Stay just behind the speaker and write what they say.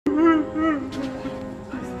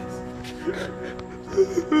Please,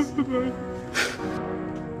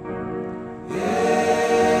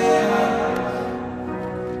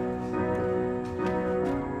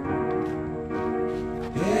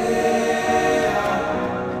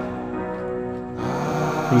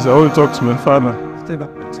 I want to talk to my father. Stay back.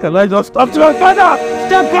 Can I just talk to my father?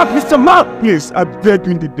 Step back, Mr. Mark! Please, I beg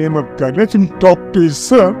you in the name of God, let him talk to his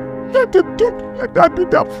son. Let him talk. Let that be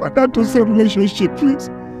that father-to-son relationship, please.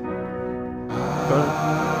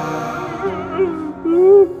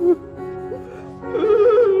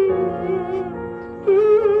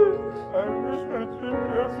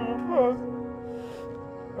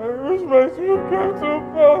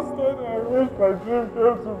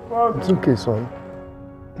 It's okay, son.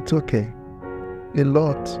 It's okay. A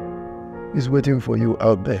lot is waiting for you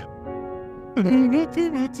out there.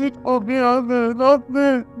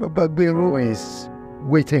 Baba Bero is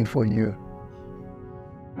waiting for you.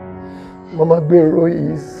 Mama Bero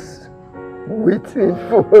is waiting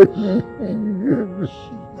for you.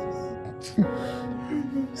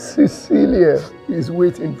 Cecilia is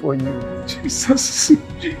waiting for you. Jesus.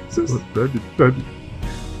 Oh, Daddy.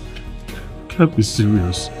 Can't be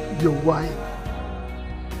serious. Your wife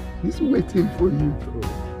is waiting for you.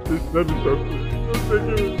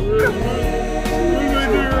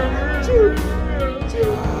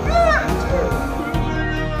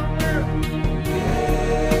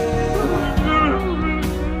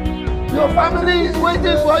 Your family is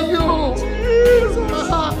waiting for you.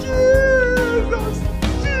 Jesus.